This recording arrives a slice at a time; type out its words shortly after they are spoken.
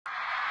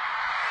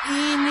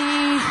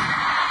Eenie,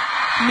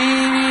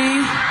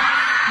 Meenie,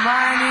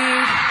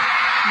 Meenie,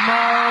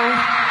 Mo,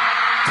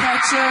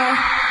 catch a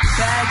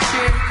bad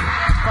chick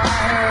by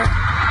her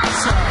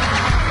toe.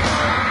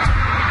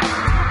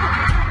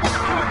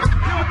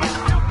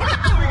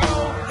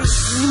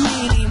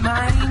 Eenie, Meenie,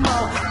 Meenie, Mo,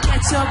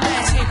 catch a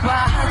bad chick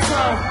by her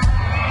toe.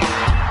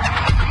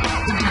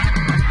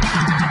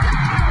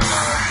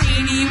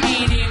 Eenie,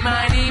 Meenie,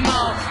 Meenie, Mo,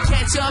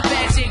 catch a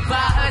bad chick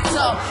by her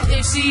toe.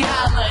 If she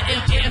holler,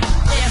 if she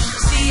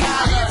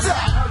holler,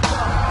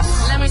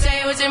 let me tell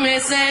you what you're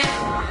missing.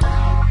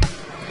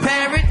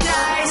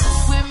 Paradise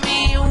with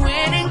me, a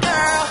winning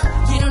girl.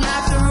 You don't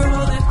have to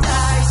roll the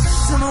dice.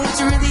 Tell me what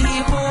you really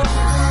here for.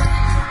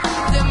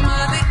 Them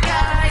other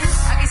guys,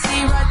 I can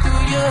see right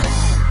through you.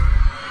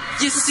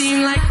 You seem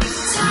like the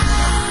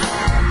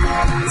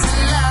time to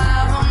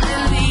love them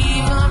and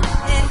leave them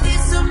and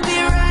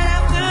disappear right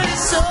after the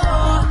show.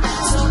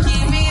 So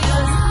give me the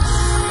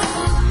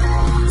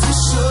to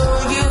show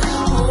you,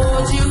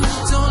 hold you.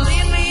 Don't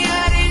leave me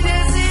out and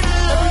dancing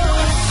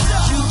alone.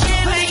 You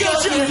can't make your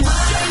dreams.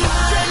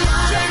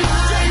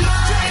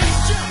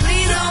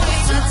 Please don't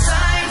waste your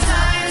time.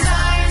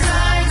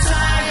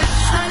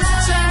 I'm not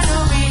trying to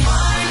be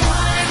mine.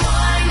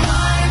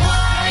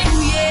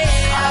 Ooh,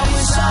 yeah, I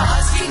wish our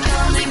hearts could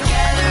come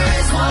together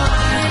as one.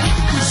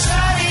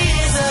 Shawty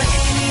is a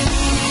eenie,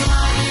 meenie,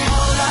 miny, mo,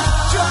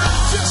 love.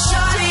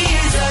 Shawty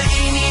is a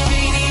eenie,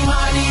 meenie,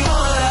 miny, mo,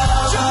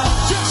 love.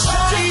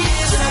 Shawty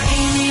is a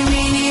eenie,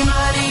 meenie,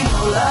 miny, mo,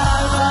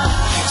 love.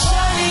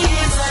 Shawty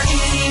is a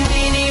eenie,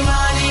 meenie,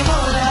 miny, mo,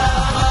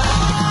 love.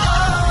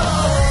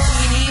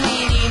 Eenie,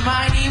 meenie,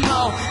 miny, mo,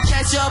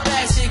 catch your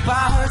bad chick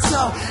by her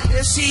toe.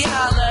 If she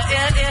holler,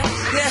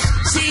 if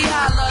she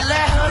holler,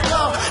 let her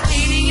go.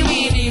 Eenie,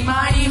 meenie,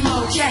 miny, mo,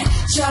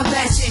 catch your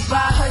bad chick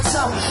by her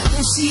toe.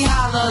 If she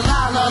holler,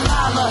 la, la.